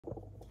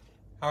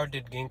How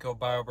did Ginkgo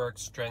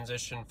Bioworks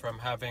transition from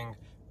having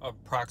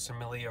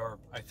approximately, or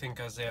I think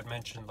as they had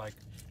mentioned, like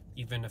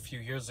even a few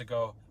years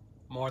ago,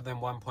 more than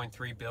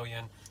 1.3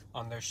 billion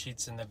on their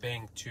sheets in the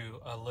bank to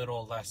a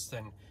little less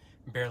than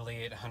barely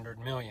 800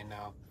 million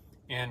now?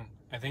 And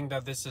I think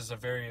that this is a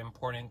very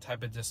important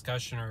type of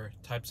discussion or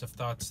types of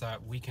thoughts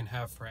that we can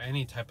have for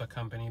any type of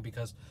company,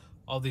 because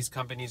all these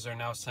companies are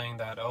now saying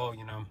that, oh,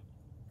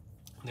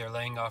 they're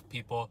laying off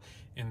people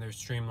and they're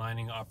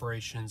streamlining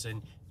operations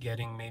and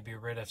getting maybe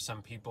rid of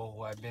some people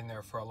who have been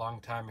there for a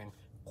long time in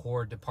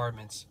core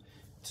departments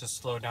to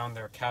slow down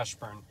their cash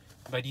burn.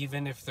 But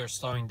even if they're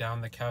slowing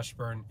down the cash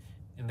burn,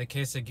 in the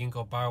case of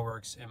Ginkgo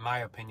Bioworks, in my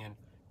opinion,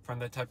 from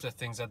the types of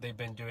things that they've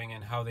been doing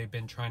and how they've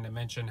been trying to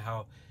mention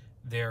how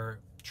they're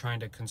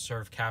trying to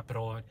conserve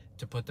capital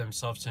to put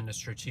themselves in a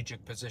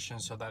strategic position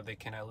so that they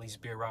can at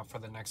least be around for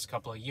the next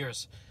couple of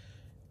years,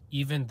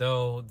 even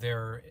though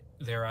they're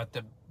at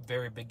the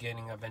very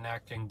beginning of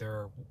enacting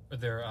their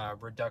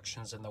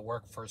reductions in the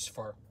workforce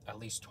for at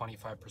least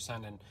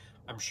 25%, and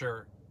I'm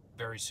sure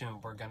very soon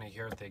we're going to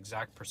hear the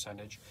exact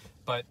percentage.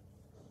 But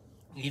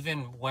even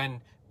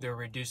when they're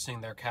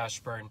reducing their cash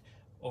burn,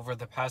 over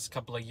the past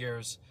couple of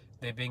years,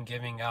 they've been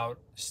giving out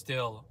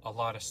still a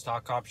lot of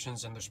stock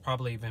options, and there's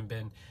probably even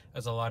been,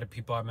 as a lot of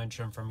people I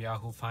mentioned from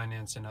Yahoo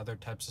Finance and other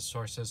types of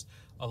sources,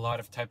 a lot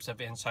of types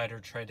of insider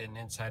trade and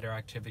insider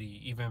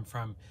activity, even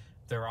from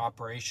their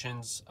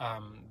operations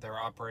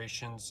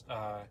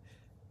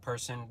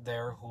person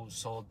there who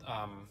sold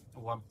around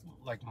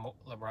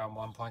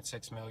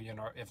 1.6 million,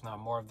 or if not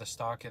more, of the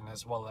stock, and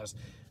as well as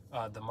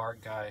the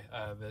Mark guy,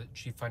 the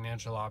chief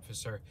financial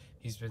officer.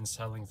 He's been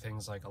selling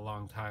things like a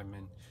long time,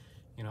 and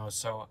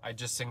so I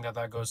just think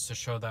that goes to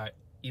show that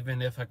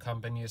even if a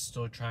company is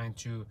still trying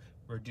to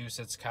reduce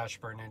its cash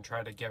burn and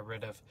try to get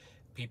rid of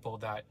people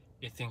that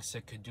it thinks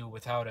it could do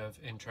without of,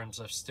 in terms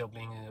of still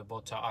being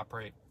able to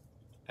operate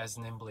as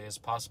nimbly as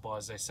possible,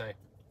 as they say,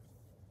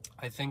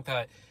 I think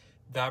that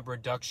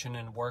reduction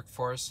in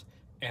workforce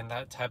and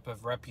that type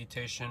of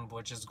reputation,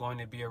 which is going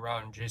to be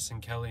around Jason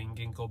Kelly and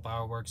Ginkgo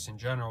Bioworks in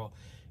general,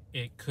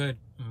 it could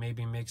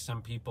maybe make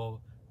some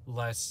people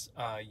less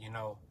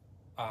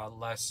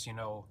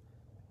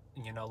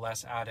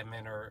less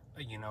adamant, or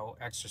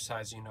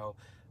exercise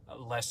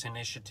less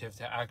initiative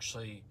to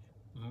actually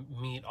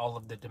meet all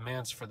of the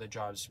demands for the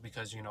jobs,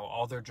 because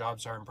all their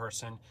jobs are in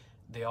person.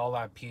 They all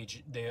have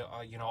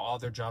all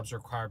their jobs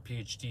require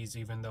PhDs,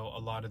 even though a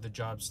lot of the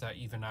jobs that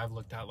even I've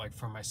looked at, like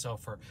for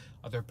myself or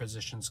other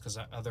positions,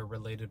 other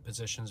related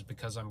positions,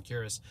 because I'm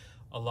curious,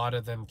 a lot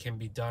of them can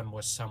be done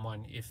with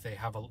someone if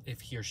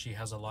he or she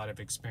has a lot of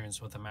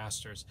experience with a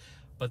master's.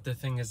 But the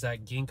thing is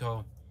that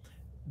Ginkgo,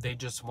 they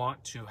just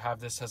want to have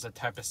this as a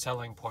type of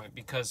selling point,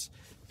 because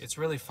it's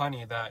really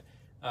funny that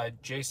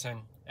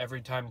Jason,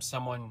 every time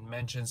someone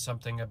mentions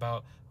something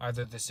about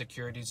either the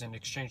Securities and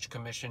Exchange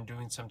Commission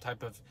doing some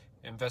type of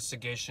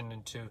investigation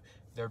into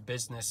their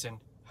business and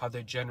how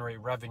they generate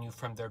revenue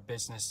from their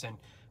business and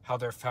how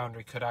their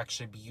foundry could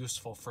actually be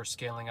useful for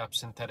scaling up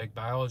synthetic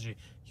biology,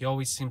 he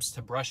always seems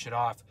to brush it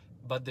off.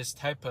 But this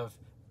type of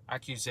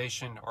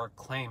accusation or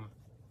claim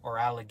or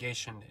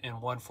allegation,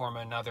 in one form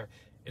or another,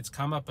 it's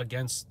come up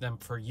against them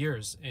for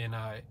years, and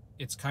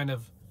it's kind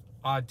of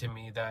odd to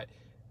me that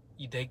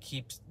he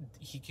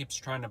keeps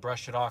trying to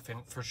brush it off.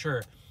 And for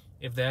sure,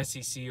 if the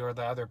SEC or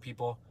the other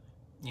people,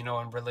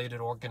 and related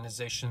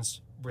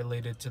organizations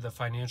related to the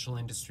financial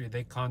industry,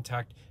 they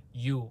contact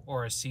you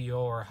or a CEO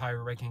or a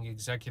higher ranking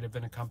executive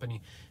in a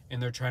company,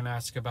 and they're trying to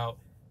ask about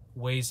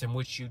ways in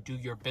which you do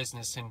your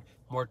business and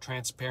more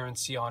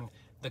transparency on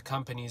the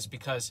companies,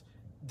 because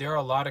there are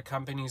a lot of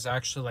companies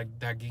actually, like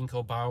that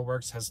Ginkgo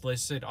Bioworks has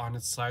listed on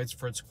its slides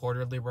for its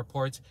quarterly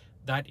reports,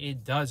 that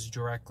it does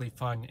directly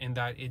fund and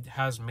that it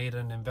has made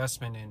an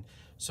investment in.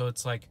 So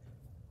it's like,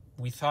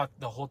 we thought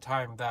the whole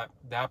time that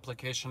the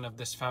application of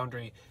this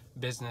foundry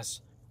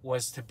business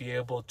was to be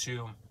able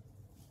to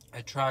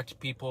attract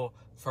people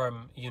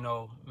from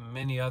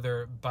many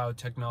other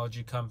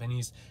biotechnology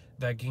companies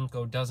that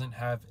Ginkgo doesn't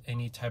have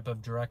any type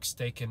of direct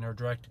stake in or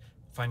direct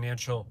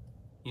financial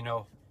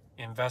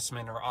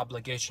investment or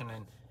obligation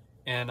in.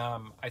 And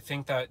I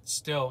think that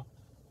still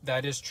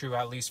that is true,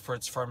 at least for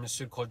its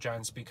pharmaceutical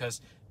giants,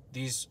 because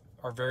these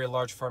are very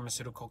large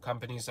pharmaceutical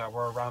companies that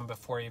were around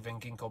before even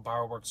Ginkgo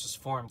Bioworks was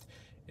formed,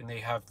 and they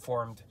had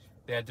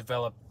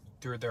developed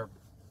through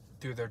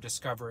their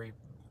discovery,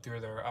 through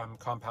their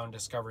compound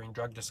discovery and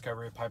drug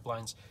discovery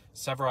pipelines,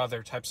 several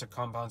other types of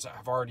compounds that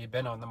have already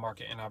been on the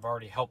market and have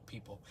already helped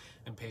people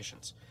and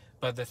patients.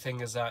 But the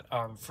thing is that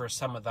for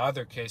some of the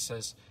other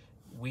cases,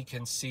 we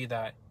can see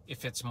that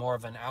if it's more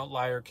of an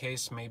outlier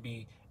case,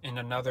 maybe in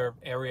another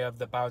area of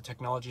the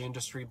biotechnology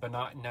industry, but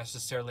not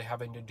necessarily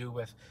having to do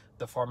with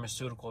the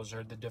pharmaceuticals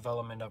or the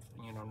development of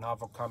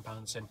novel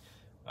compounds and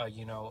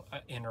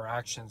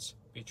interactions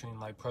between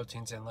like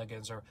proteins and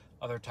ligands or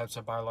other types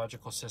of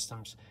biological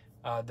systems,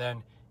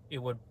 then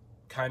it would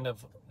kind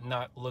of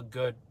not look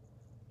good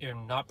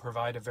and not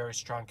provide a very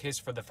strong case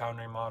for the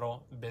foundry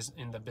model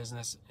in the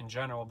business in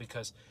general,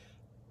 because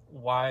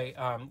why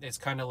it's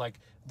kind of like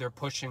they're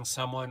pushing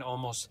someone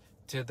almost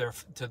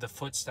to the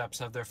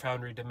footsteps of their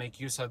foundry, to make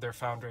use of their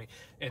foundry,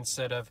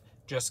 instead of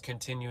just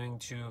continuing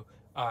to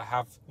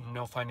have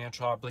no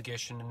financial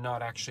obligation and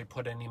not actually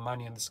put any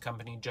money in this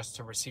company just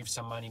to receive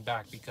some money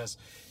back, because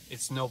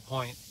it's no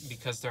point,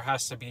 because there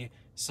has to be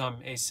some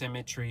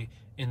asymmetry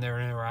in their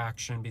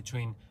interaction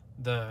between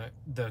the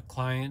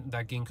client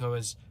that Ginkgo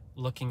is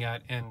looking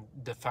at and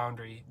the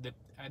foundry,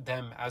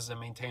 them as the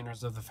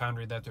maintainers of the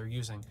foundry that they're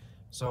using.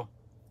 So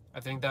I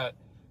think that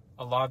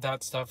a lot of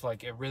that stuff,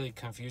 like, it really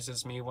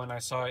confuses me when I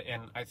saw it,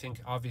 and I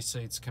think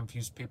obviously it's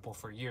confused people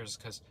for years,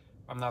 because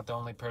I'm not the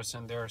only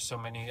person. There are so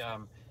many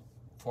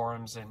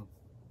forums and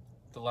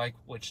the like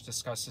which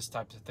discuss this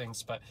type of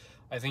things. But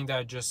I think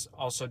that just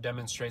also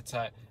demonstrates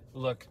that,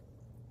 look,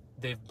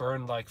 they've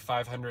burned like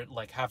 500,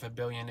 like $500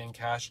 million in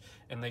cash,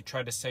 and they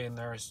try to say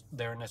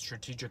they're in a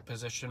strategic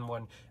position,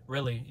 when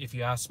really, if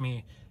you ask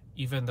me,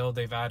 even though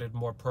they've added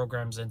more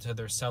programs into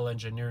their cell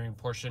engineering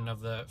portion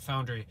of the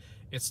foundry,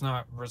 it's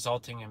not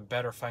resulting in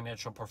better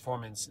financial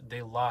performance.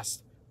 They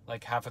lost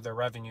like half of their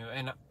revenue.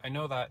 And I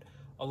know that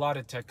a lot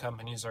of tech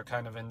companies are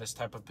kind of in this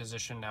type of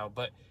position now,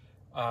 but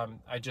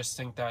I just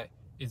think that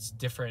it's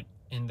different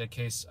in the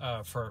case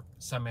for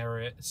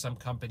some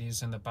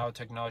companies in the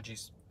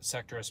biotechnology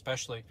sector,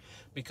 especially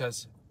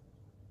because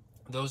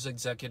those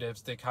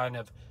executives, they kind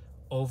of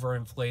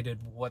overinflated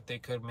what they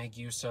could make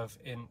use of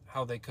in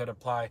how they could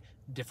apply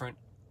different,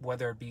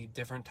 whether it be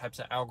different types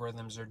of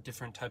algorithms or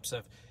different types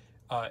of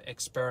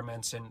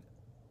experiments, and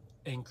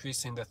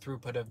increasing the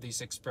throughput of these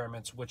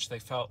experiments, which they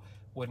felt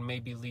would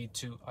maybe lead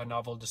to a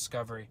novel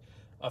discovery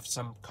of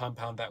some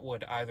compound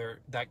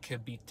that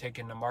could be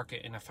taken to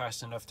market in a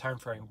fast enough time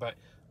frame. But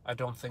I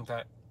don't think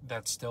that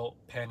that's still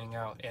panning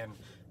out. And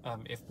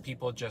if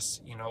people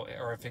just,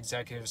 or if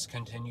executives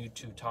continue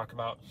to talk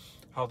about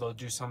how they'll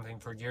do something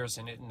for years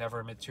and it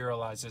never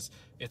materializes,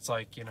 it's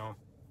like,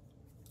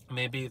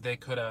 maybe they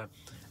could have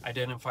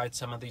identified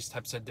some of these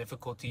types of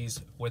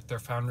difficulties with their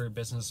foundry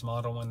business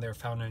model when they're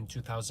founded in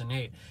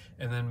 2008,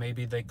 and then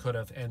maybe they could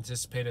have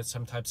anticipated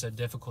some types of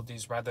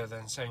difficulties, rather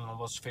than saying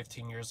almost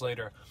 15 years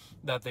later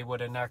that they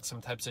would enact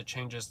some types of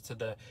changes to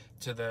the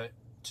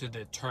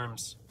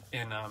terms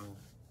in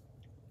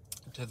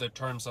to the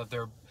terms of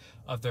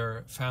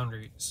their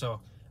foundry. So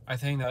I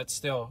think that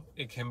still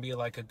it can be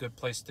like a good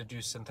place to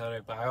do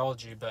synthetic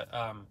biology, but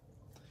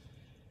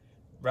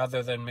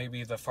rather than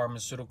maybe the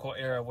pharmaceutical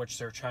era, which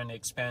they're trying to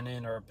expand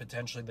in, or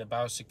potentially the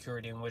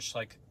biosecurity, in which,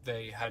 like,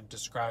 they had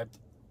described,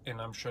 and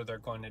I'm sure they're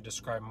going to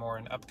describe more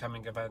in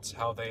upcoming events,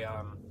 how they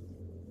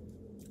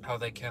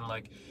can,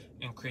 like,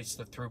 increase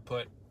the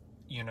throughput,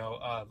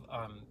 of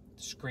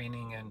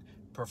screening and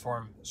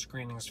perform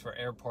screenings for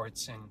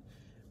airports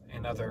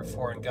and other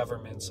foreign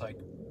governments. Like,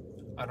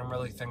 I don't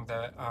really think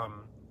that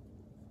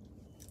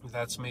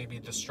that's maybe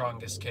the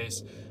strongest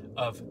case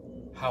of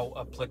how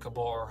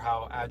applicable or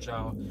how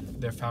agile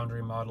their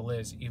foundry model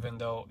is, even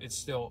though it's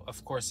still,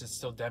 of course, it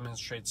still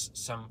demonstrates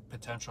some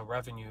potential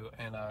revenue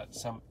and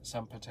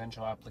some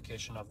potential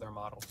application of their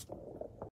model.